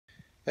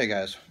Hey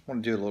guys, I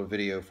want to do a little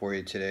video for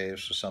you today.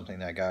 This was something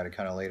that God had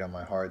kind of laid on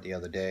my heart the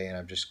other day, and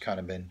I've just kind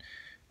of been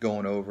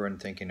going over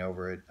and thinking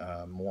over it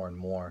more and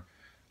more.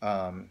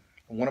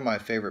 One of my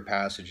favorite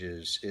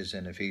passages is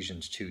in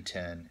Ephesians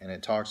 2:10, and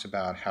it talks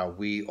about how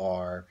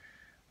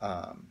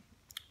um,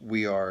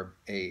 we are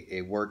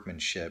a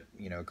workmanship,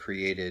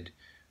 created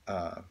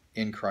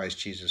in Christ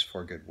Jesus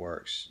for good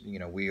works.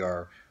 We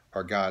are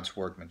God's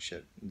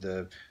workmanship.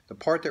 The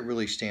part that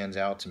really stands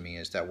out to me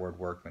is that word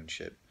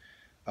workmanship.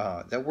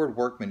 That word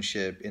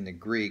workmanship in the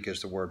Greek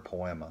is the word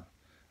poema,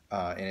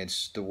 and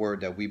it's the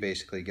word that we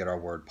basically get our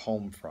word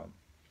poem from.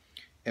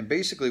 And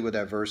basically what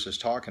that verse is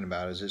talking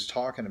about is it's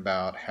talking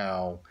about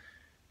how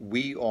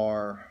we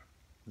are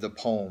the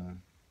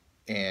poem,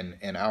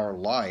 and our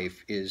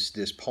life is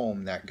this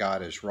poem that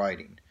God is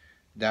writing.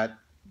 That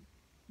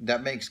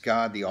that makes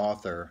God the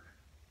author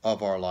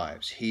of our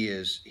lives.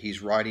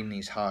 He's writing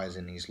these highs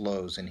and these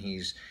lows, and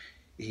he's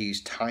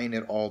tying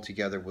it all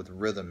together with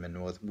rhythm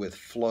and with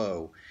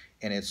flow,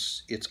 and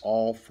it's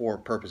all for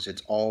a purpose.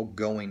 It's all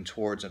going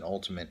towards an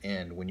ultimate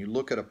end. When you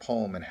look at a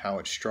poem and how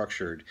it's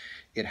structured,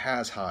 it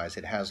has highs,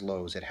 it has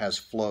lows, it has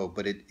flow,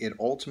 but it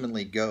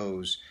ultimately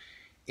goes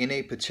in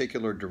a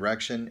particular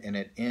direction, and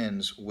it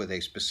ends with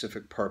a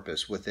specific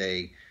purpose, with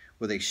a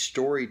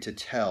story to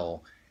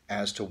tell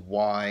as to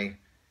why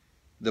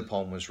the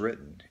poem was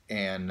written.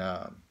 And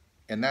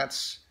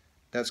that's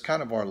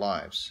kind of our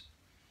lives.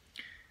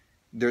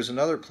 There's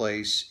another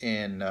place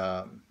in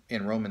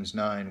Romans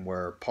 9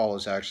 where Paul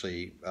is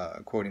actually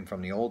quoting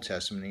from the Old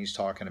Testament. He's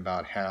talking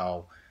about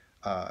how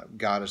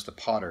God is the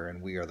potter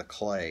and we are the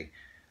clay.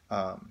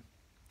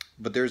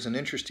 But there's an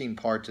interesting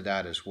part to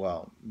that as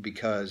well,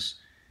 because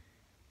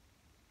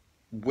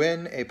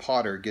when a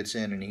potter gets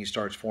in and he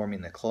starts forming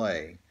the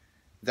clay,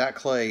 that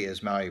clay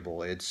is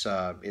malleable. It's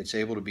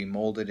able to be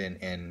molded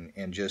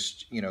and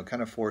just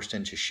kind of forced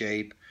into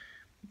shape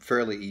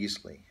fairly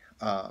easily.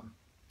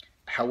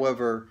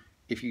 However,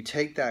 if you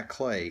take that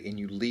clay and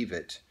you leave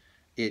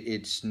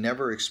it's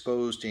never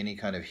exposed to any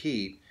kind of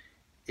heat.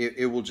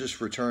 It will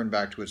just return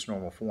back to its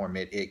normal form.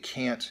 It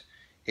can't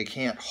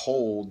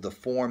hold the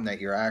form that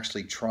you're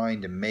actually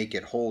trying to make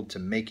it hold, to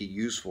make it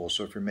useful.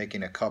 So if you're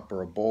making a cup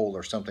or a bowl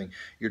or something,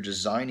 you're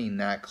designing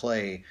that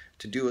clay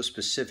to do a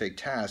specific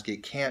task.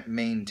 It can't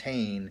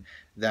maintain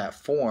that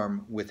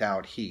form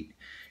without heat.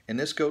 And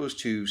this goes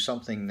to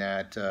something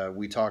that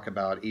we talk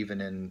about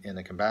even in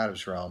the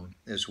combatives realm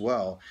as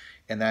well,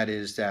 and that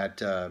is that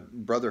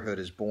brotherhood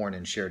is born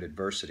in shared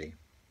adversity.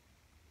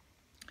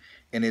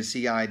 And it's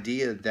the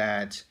idea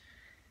that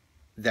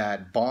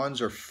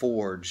bonds are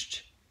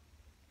forged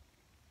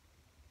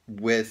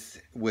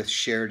with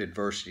shared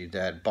adversity,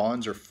 that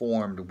bonds are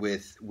formed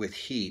with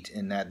heat,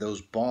 and that those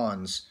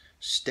bonds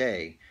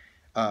stay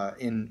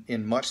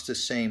in much the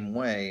same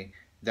way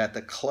that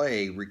the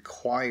clay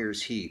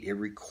requires heat. It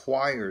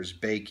requires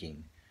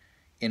baking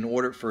in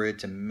order for it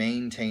to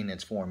maintain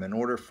its form, in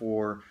order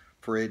for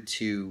it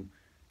to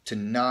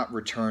not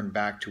return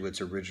back to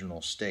its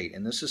original state.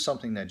 And this is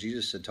something that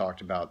Jesus had talked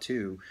about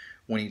too,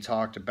 when he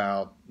talked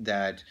about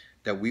that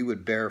we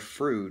would bear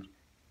fruit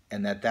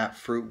and that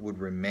fruit would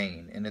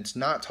remain. And it's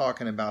not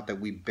talking about that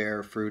we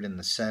bear fruit in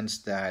the sense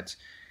that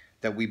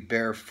we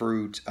bear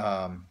fruit,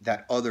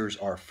 that others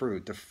are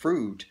fruit. The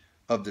fruit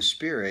of the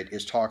Spirit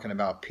is talking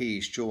about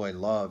peace, joy,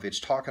 love. It's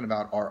talking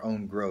about our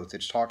own growth.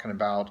 It's talking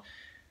about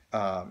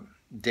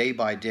day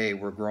by day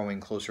we're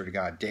growing closer to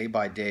God. Day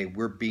by day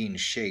we're being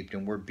shaped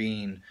and we're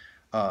being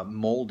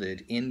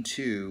molded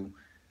into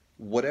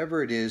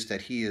whatever it is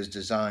that He has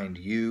designed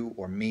you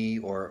or me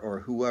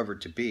or whoever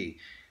to be.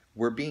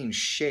 We're being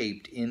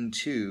shaped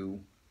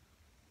into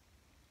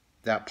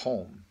that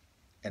poem,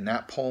 and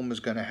that poem is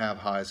going to have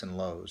highs and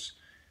lows.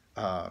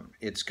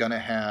 It's going to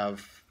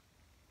have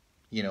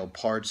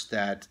parts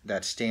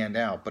that stand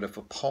out. But if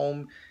a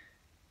poem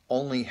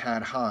only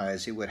had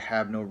highs, it would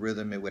have no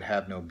rhythm, it would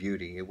have no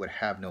beauty, it would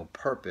have no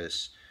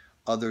purpose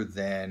other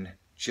than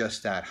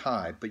just that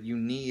high. But you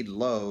need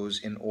lows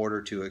in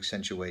order to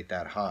accentuate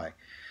that high.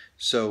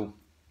 So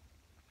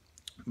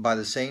by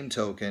the same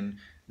token,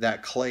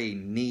 that clay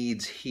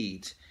needs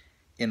heat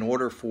in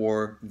order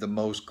for the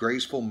most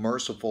graceful,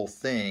 merciful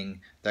thing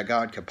that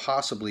God could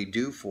possibly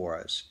do for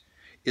us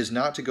is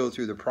not to go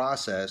through the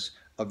process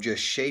of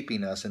just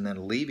shaping us and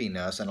then leaving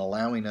us and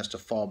allowing us to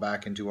fall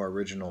back into our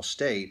original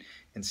state.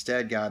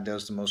 Instead, God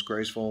does the most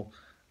graceful,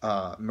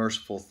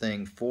 merciful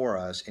thing for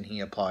us, and He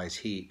applies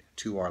heat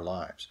to our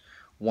lives.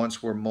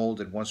 Once we're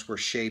molded, once we're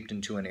shaped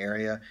into an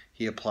area,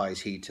 He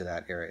applies heat to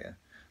that area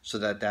so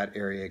that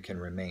area can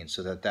remain,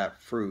 so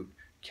that fruit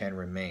can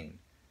remain.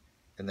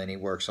 And then He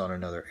works on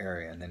another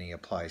area, and then He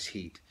applies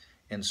heat,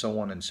 and so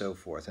on and so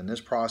forth. And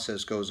this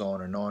process goes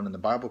on, and the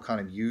Bible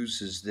kind of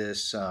uses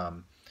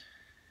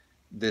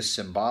this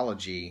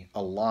symbology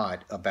a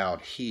lot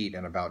about heat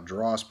and about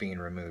dross being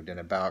removed and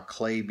about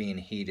clay being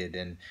heated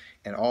and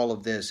all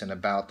of this, and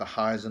about the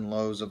highs and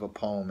lows of a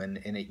poem. And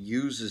it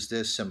uses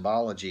this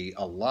symbology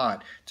a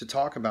lot to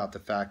talk about the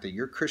fact that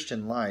your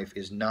Christian life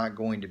is not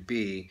going to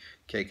be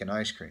cake and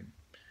ice cream.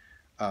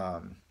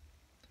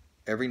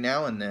 every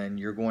now and then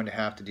you're going to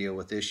have to deal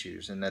with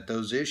issues, and that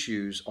those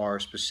issues are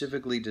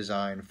specifically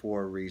designed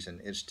for a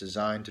reason. It's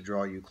designed to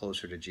draw you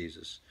closer to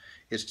Jesus.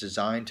 It's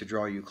designed to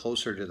draw you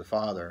closer to the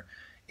Father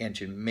and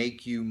to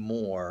make you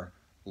more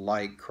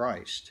like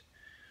Christ.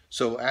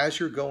 So as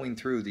you're going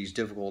through these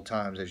difficult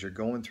times, as you're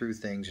going through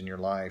things in your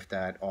life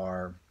that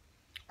are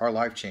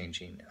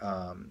life-changing,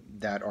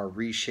 that are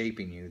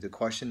reshaping you, the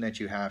question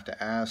that you have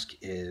to ask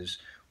is,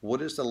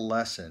 what is the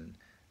lesson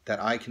that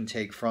I can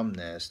take from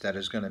this that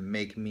is going to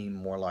make me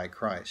more like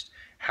Christ?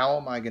 How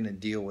am I going to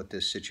deal with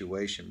this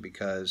situation?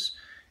 Because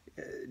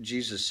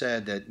Jesus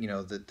said that,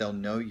 that they'll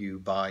know you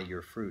by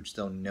your fruits.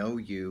 They'll know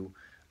you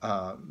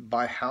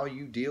by how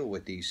you deal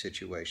with these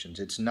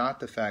situations. It's not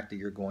the fact that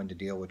you're going to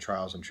deal with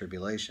trials and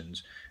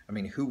tribulations. I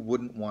mean, who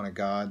wouldn't want a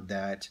God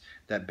that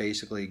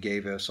basically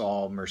gave us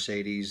all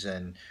Mercedes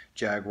and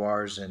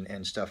Jaguars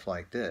and stuff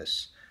like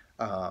this?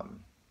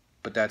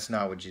 But that's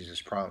not what Jesus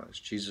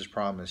promised. Jesus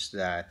promised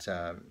that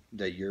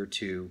that you're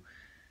to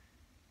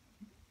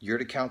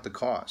count the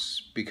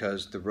costs,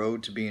 because the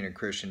road to being a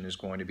Christian is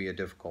going to be a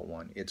difficult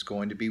one. It's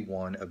going to be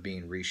one of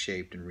being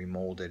reshaped and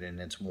remolded, and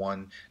it's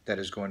one that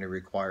is going to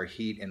require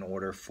heat in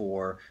order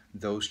for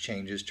those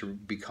changes to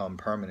become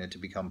permanent, to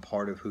become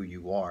part of who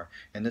you are.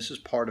 And this is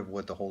part of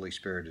what the Holy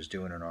Spirit is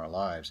doing in our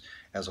lives,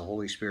 as the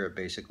Holy Spirit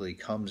basically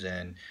comes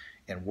in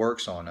and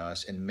works on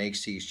us and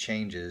makes these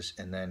changes,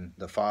 and then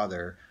the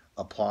Father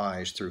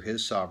applies through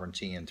his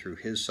sovereignty and through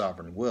his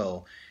sovereign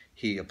will.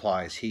 He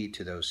applies heat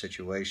to those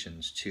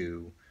situations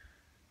to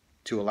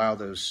allow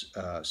those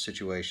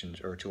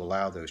situations, or to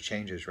allow those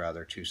changes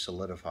rather, to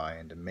solidify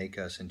and to make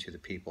us into the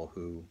people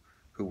who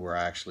we're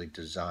actually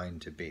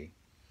designed to be.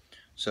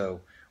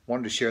 So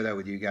wanted to share that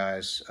with you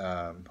guys.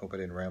 Hope I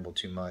didn't ramble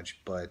too much,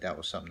 but that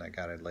was something that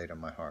God had laid on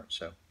my heart.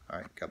 So, all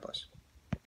right, God bless.